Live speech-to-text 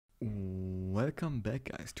Welcome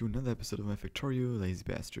back, guys, to another episode of my Factorio Lazy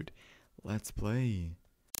Bastard. Let's play.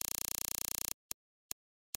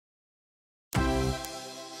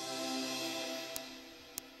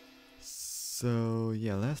 So,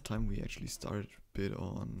 yeah, last time we actually started a bit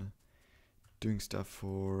on doing stuff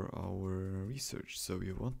for our research. So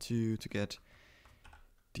we want to get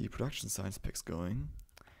the production science packs going.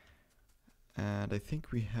 And I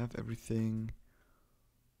think we have everything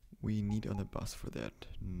we need on the bus for that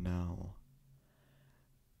now.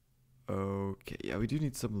 Okay, yeah, we do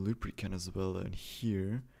need some lubricant as well in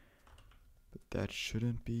here, but that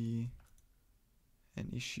shouldn't be an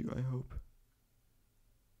issue, I hope.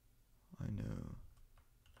 I know.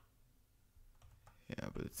 Yeah,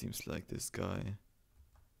 but it seems like this guy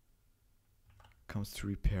comes to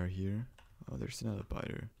repair here. Oh, there's another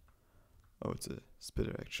biter. Oh, it's a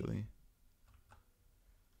spitter actually.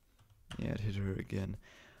 Yeah, it hit her again.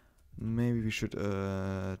 Maybe we should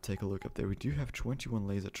take a look up there. We do have 21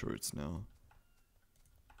 laser turrets now,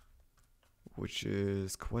 which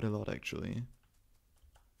is quite a lot actually.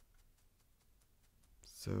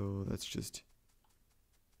 So let's just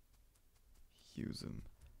use them.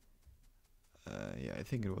 Yeah, I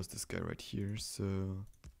think it was this guy right here, so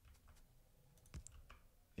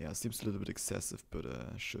yeah, seems a little bit excessive, but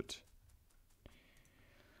should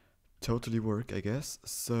totally work, I guess.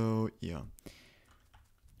 So yeah,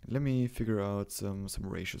 let me figure out some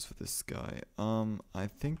ratios for this guy. I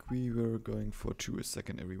think we were going for 2 a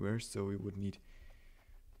second everywhere, so we would need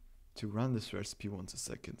to run this recipe once a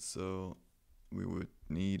second. So we would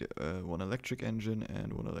need 1 electric engine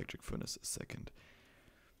and 1 electric furnace a second.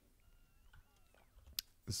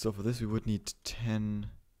 So for this we would need 10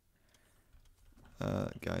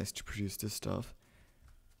 guys to produce this stuff.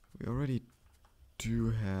 We already do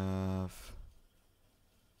have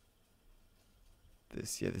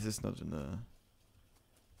this. Yeah, this is not an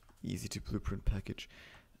easy to blueprint package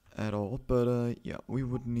at all, but yeah, we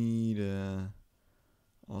would need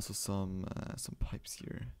also some pipes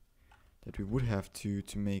here that we would have to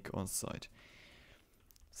make on site.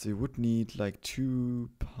 So you would need like 2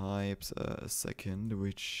 pipes a second,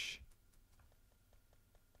 which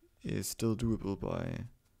is still doable by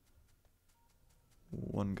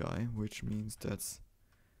 1 guy, which means that's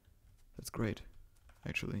great,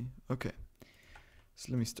 actually. Okay,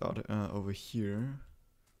 so let me start over here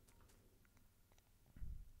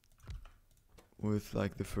with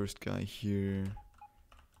like the first guy here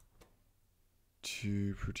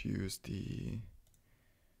to produce the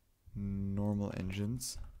normal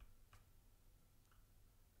engines.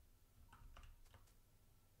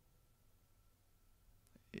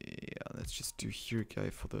 Yeah, let's just do here guy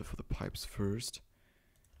for the pipes first.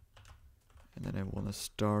 And then I want to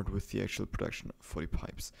start with the actual production for the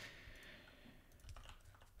pipes.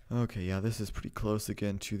 Okay, yeah, this is pretty close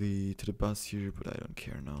again to the bus here, but I don't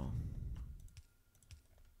care now.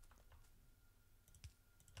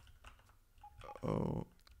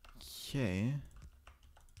 Okay.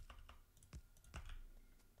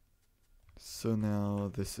 So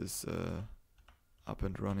now this is up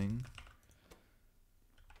and running.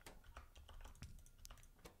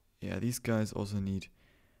 Yeah, these guys also need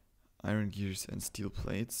iron gears and steel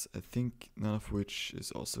plates. I think none of which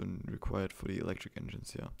is also required for the electric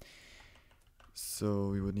engines, yeah. So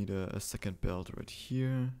we would need a second belt right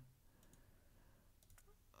here.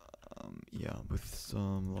 Yeah, with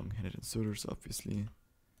some long-handed inserters, obviously.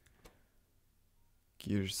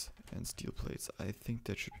 Gears and steel plates. I think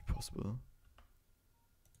that should be possible.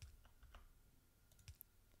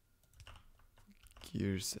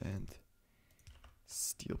 Gears and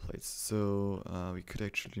steel plates. So we could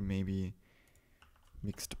actually maybe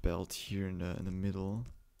mix the belt here in the middle.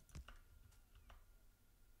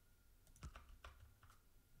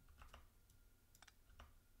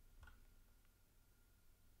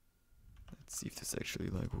 Let's see if this actually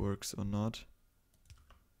like works or not.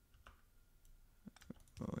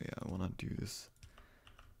 Oh yeah, I wanna do this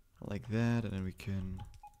like that, and then we can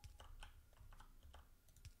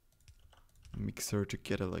mix her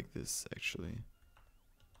together like this actually.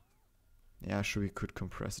 Yeah, sure, we could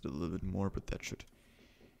compress it a little bit more, but that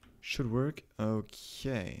should work.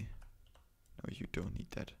 Okay. No, you don't need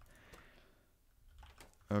that.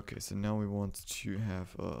 Okay, so now we want to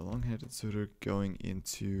have a long-headed inserter going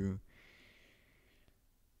into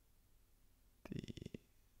the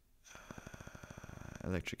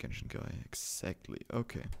electric engine guy. Exactly.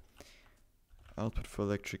 Okay. Output for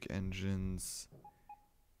electric engines.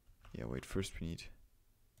 Yeah, wait, first we need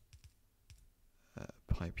a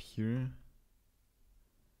pipe here.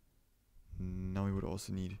 Now we would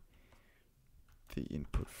also need the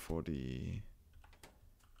input for the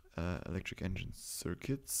electric engine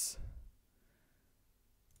circuits.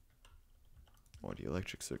 or the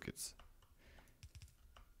electric circuits.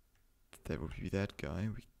 That would be that guy.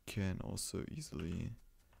 We can also easily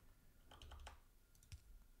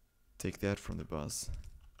take that from the bus.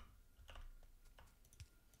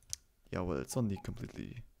 Yeah, well, it's on the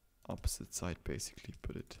completely opposite side basically,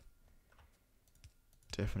 but it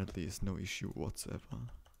definitely is no issue whatsoever.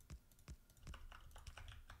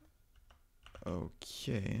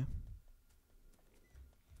 Okay.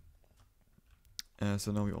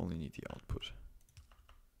 So now we only need the output.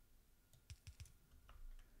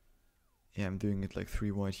 Yeah, I'm doing it like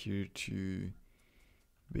 3 wide here to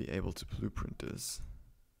be able to blueprint this.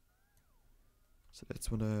 So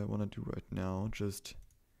that's what I want to do right now. Just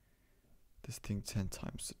this thing 10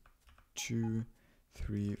 times. 2,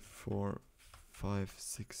 3, 4, 5,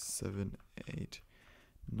 6, 7, 8,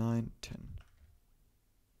 9, 10.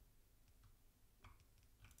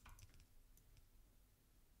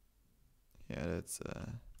 Yeah, that's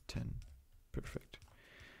 10. Perfect.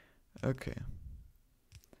 Okay.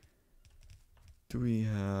 Do we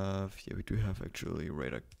have... Yeah, we do have actually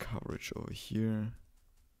radar coverage over here.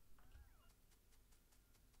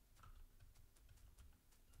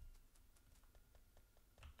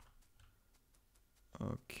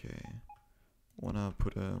 Okay. Wanna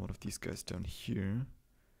put one of these guys down here.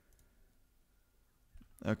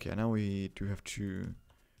 Okay, now we do have to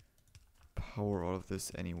power all of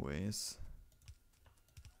this anyways.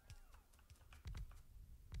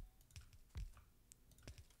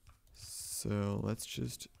 So let's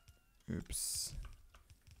just, oops,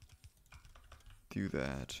 do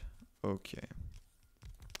that. Okay.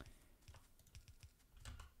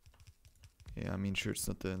 Yeah, I mean, sure, it's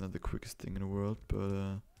not the quickest thing in the world,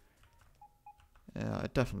 but yeah,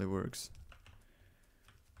 it definitely works.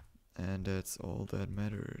 And that's all that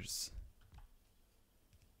matters.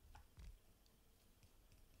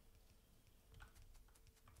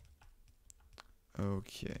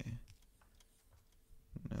 Okay.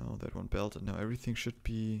 Now that one belt, and now everything should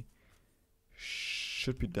be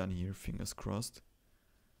done here, fingers crossed.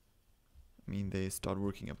 I mean, they start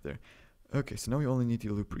working up there. Okay, so now we only need the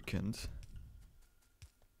lubricant.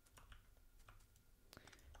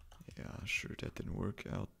 Yeah, sure, that didn't work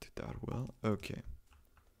out that well. Okay.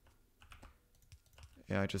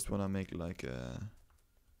 Yeah, I just wanna make like a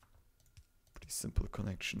pretty simple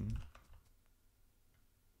connection.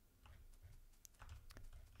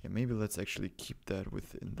 Yeah, maybe let's actually keep that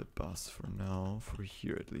within the bus for now, for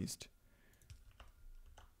here at least.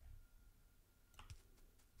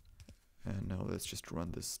 And now let's just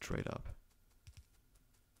run this straight up.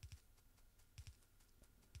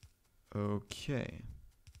 Okay.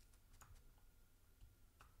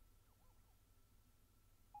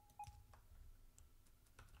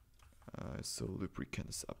 So lubricant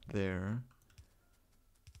is up there.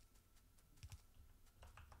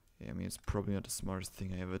 Yeah, I mean, it's probably not the smartest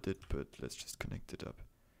thing I ever did, but let's just connect it up.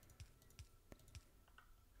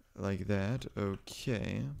 Like that,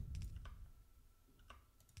 okay.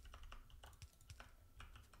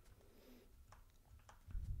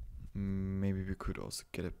 Maybe we could also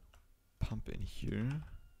get a pump in here.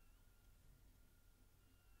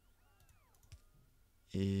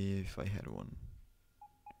 If I had one.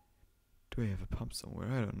 Do I have a pump somewhere?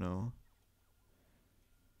 I don't know.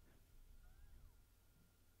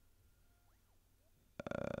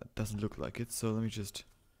 Doesn't look like it, so let me just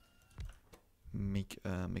make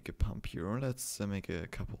a pump here, or let's make a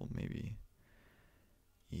couple maybe.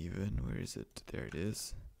 Even, where is it? There it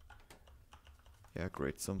is. Yeah,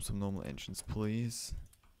 great. Some normal engines, please.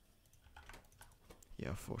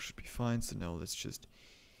 Yeah, 4 should be fine. So now let's just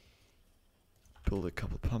build a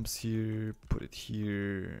couple pumps here, put it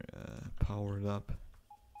here, power it up.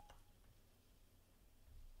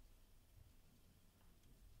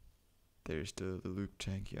 There's the lube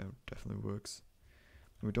tank. Yeah, definitely works.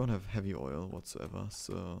 We don't have heavy oil whatsoever,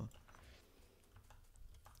 so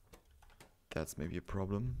that's maybe a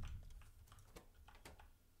problem.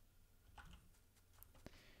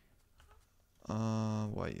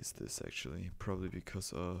 Why is this actually? Probably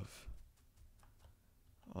because of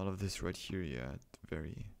all of this right here. Yeah,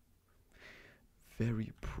 very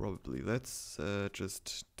probably. Let's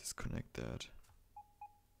just disconnect that.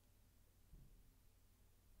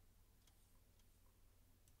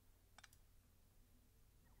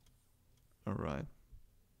 Alright.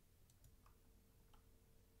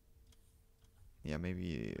 Yeah,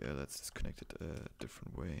 maybe let's disconnect it a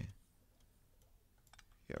different way.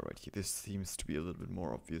 Yeah, right here. This seems to be a little bit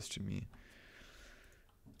more obvious to me.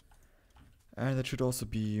 And that should also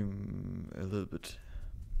be a little bit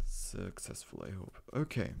successful, I hope.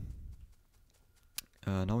 Okay.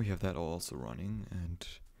 Now we have that also running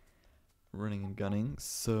and gunning.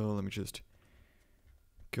 So let me just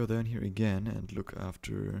go down here again and look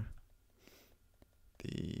after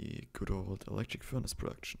the good old electric furnace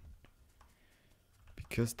production,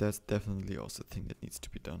 because that's definitely also a thing that needs to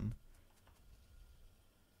be done.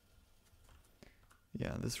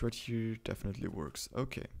 Yeah, this right here definitely works.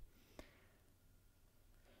 Okay.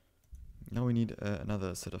 Now we need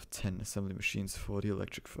another set of 10 assembly machines for the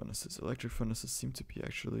electric furnaces. Electric furnaces seem to be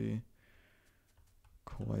actually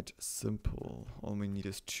quite simple. All we need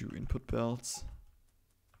is 2 input belts.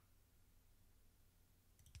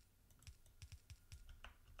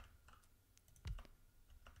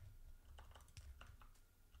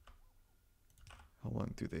 How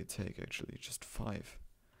long do they take actually? Just 5.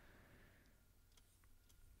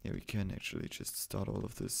 Yeah, we can actually just start all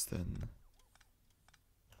of this then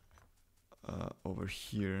over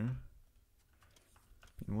here.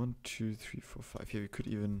 In 1, 2, 3, 4, 5. Yeah, we could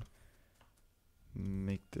even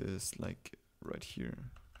make this like right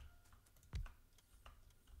here.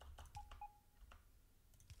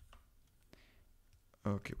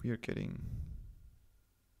 Okay, we are getting...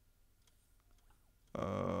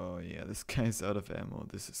 Oh yeah, this guy's out of ammo.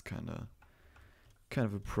 This is kind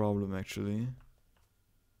of a problem actually.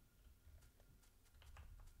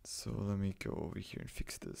 So let me go over here and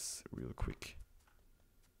fix this real quick.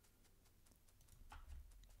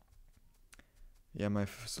 Yeah, my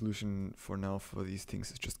solution for now for these things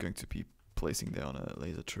is just going to be placing down a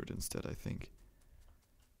laser turret instead, I think.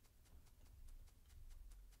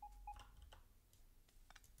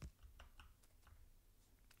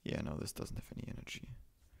 Yeah, no, this doesn't have any energy.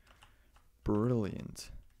 Brilliant.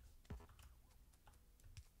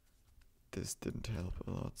 This didn't help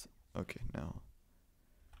a lot. Okay, now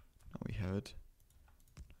we have it.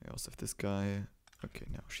 I also have this guy. Okay,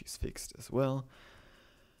 now she's fixed as well.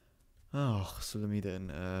 Oh, so let me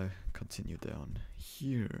then continue down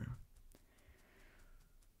here.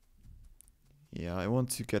 Yeah, I want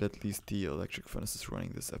to get at least the electric furnaces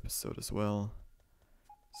running this episode as well,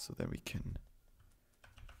 so then we can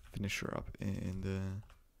finish her up in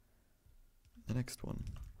the next one.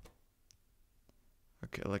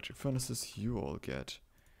 Okay, electric furnaces, you all get.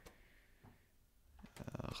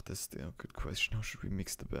 This is a good question. How should we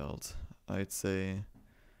mix the belt? I'd say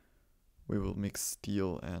we will mix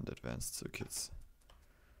steel and advanced circuits.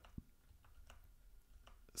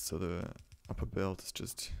 So the upper belt is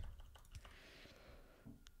just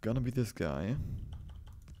gonna be this guy.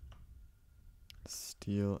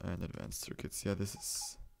 Steel and advanced circuits. Yeah, this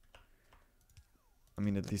is... I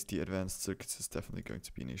mean, at least the advanced circuits is definitely going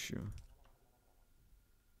to be an issue.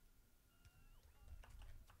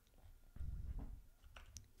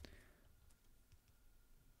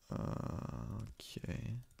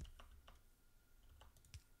 Okay.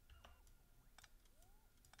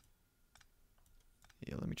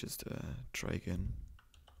 Yeah, let me just try again.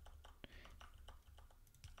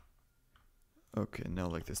 Okay, now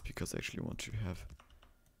like this, because I actually want to have,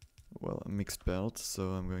 well, a mixed belt,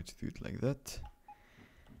 so I'm going to do it like that.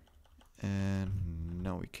 And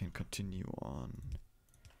now we can continue on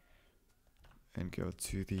and go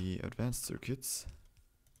to the advanced circuits.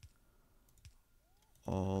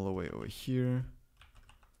 All the way over here.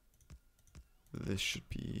 This should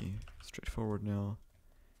be straightforward now.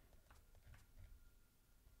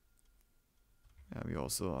 We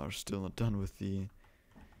also are still not done with the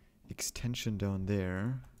extension down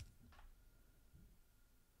there.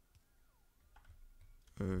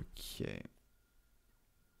 Okay.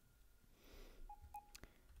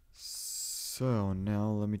 So now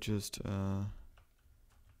let me just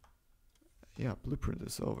yeah, blueprint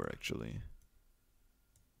this over actually.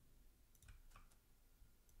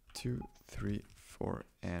 2, 3, 4,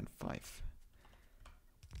 and 5.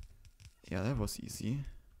 Yeah, that was easy.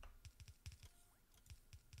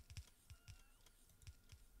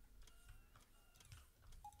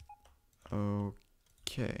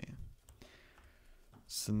 Okay.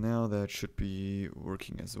 So now that should be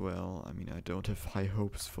working as well. I mean, I don't have high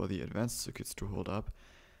hopes for the advanced circuits to hold up.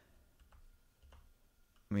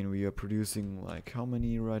 I mean, we are producing like how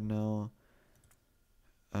many right now?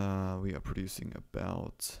 We are producing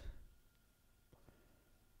about,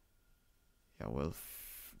 yeah, well,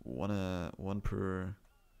 one per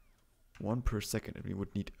second, and we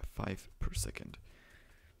would need 5 per second.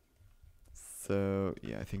 So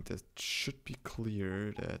yeah, I think that should be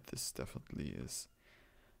clear that this definitely is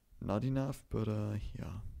not enough, but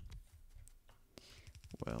yeah,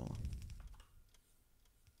 well.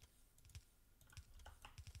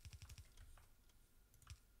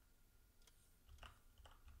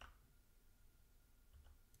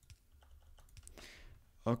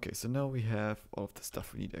 Okay, so now we have all of the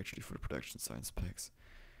stuff we need actually for the production science packs.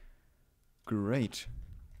 Great.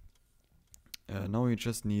 Now we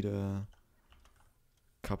just need a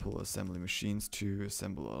couple assembly machines to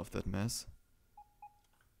assemble all of that mess.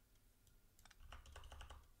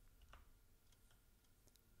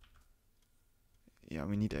 Yeah,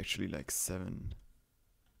 we need actually like 7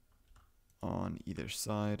 on either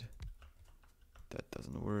side. That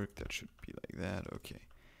doesn't work. That should be like that. Okay.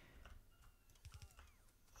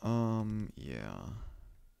 Yeah.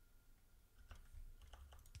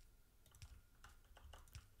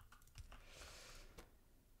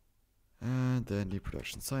 And then the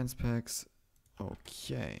production science packs.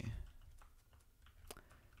 Okay.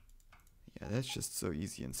 Yeah, that's just so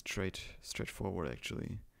easy and straightforward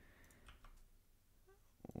actually.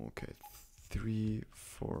 Okay, 3,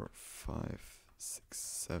 4, 5, 6,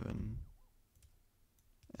 7.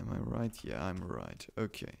 Am I right? Yeah, I'm right.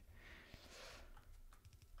 Okay.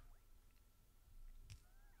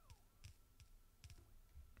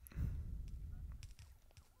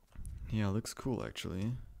 Yeah, looks cool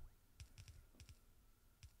actually.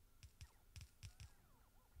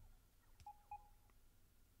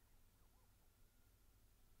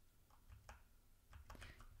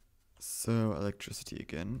 So, electricity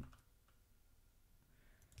again.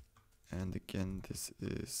 And again, this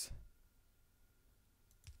is,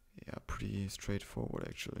 yeah, pretty straightforward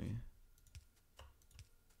actually.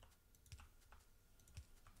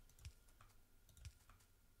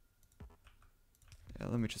 Yeah,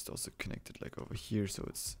 let me just also connect it like over here so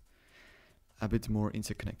it's a bit more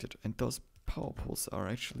interconnected. And those power poles are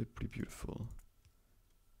actually pretty beautiful.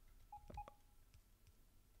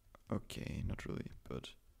 Okay, not really, but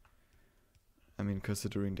I mean,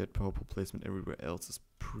 considering that power pole placement everywhere else is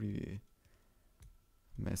pretty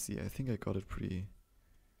messy, I think I got it pretty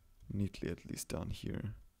neatly, at least down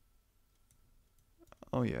here.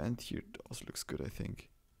 Oh yeah, and here it also looks good, I think.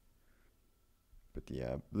 But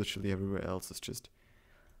yeah, literally everywhere else is just,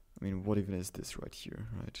 I mean, what even is this right here,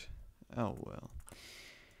 right? Oh well.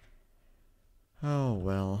 Oh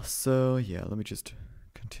well, so yeah, let me just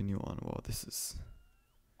continue on. Wow, this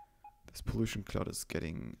pollution cloud is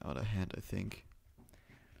getting out of hand, I think.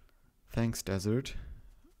 Thanks, desert.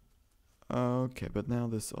 Okay, but now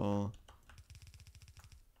this all...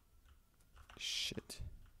 shit.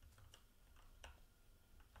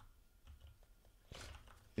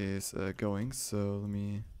 Is going, so let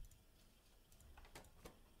me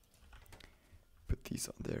put these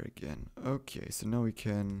on there again. Okay, so now we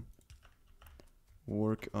can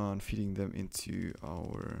work on feeding them into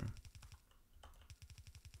our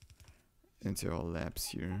labs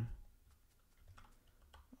here.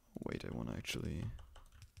 Wait, I want to actually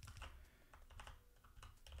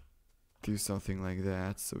do something like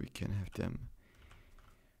that so we can have them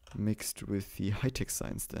mixed with the high-tech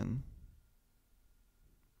science then.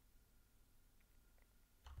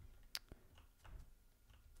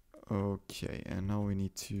 Okay, and now we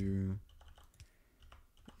need to...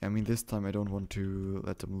 I mean, this time I don't want to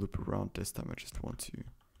let them loop around. This time I just want to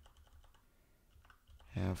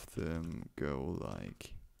have them go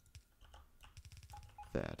like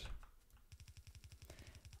that.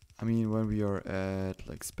 I mean, when we are at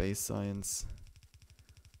like space science,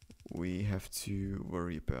 we have to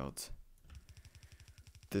worry about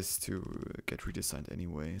this to get redesigned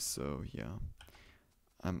anyway, so yeah.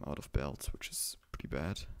 I'm out of belts, which is pretty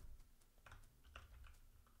bad.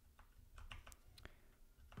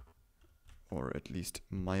 Or at least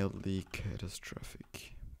mildly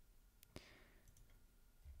catastrophic.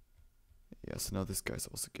 Yeah, so now this guy's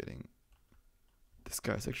also getting... this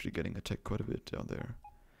guy's actually getting attacked quite a bit down there.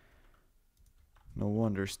 No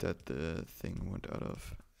wonders that the thing went out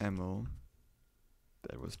of ammo.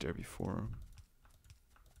 That was there before.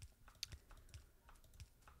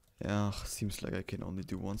 Yeah, seems like I can only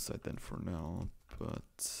do one side then for now,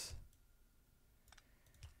 but...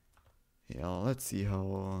 yeah, let's see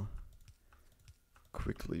how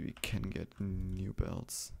quickly we can get new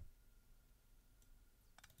belts.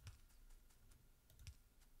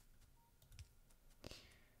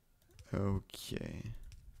 Okay.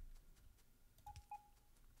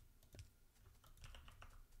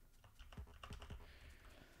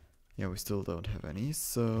 Yeah, we still don't have any,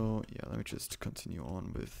 so yeah, let me just continue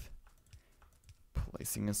on with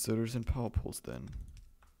placing inserters and power poles then.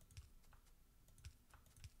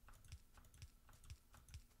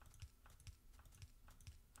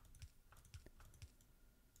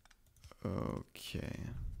 Okay.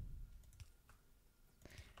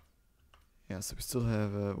 Yeah, so we still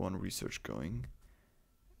have one research going,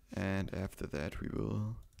 and after that we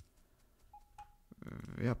will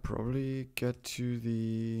yeah, probably get to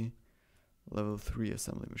the level 3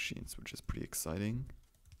 assembly machines, which is pretty exciting.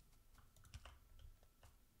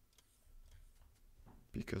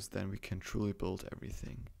 because then we can truly build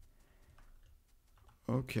everything.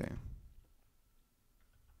 Okay.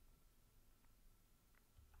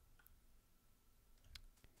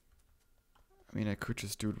 I mean, I could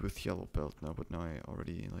just do it with yellow belt now, but now I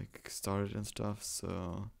already like started and stuff,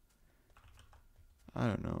 so I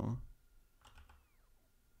don't know.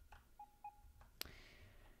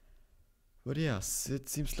 But yes, it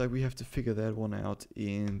seems like we have to figure that one out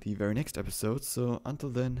in the very next episode. So until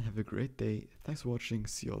then, have a great day. Thanks for watching.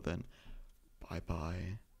 See you all then. Bye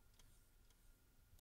bye.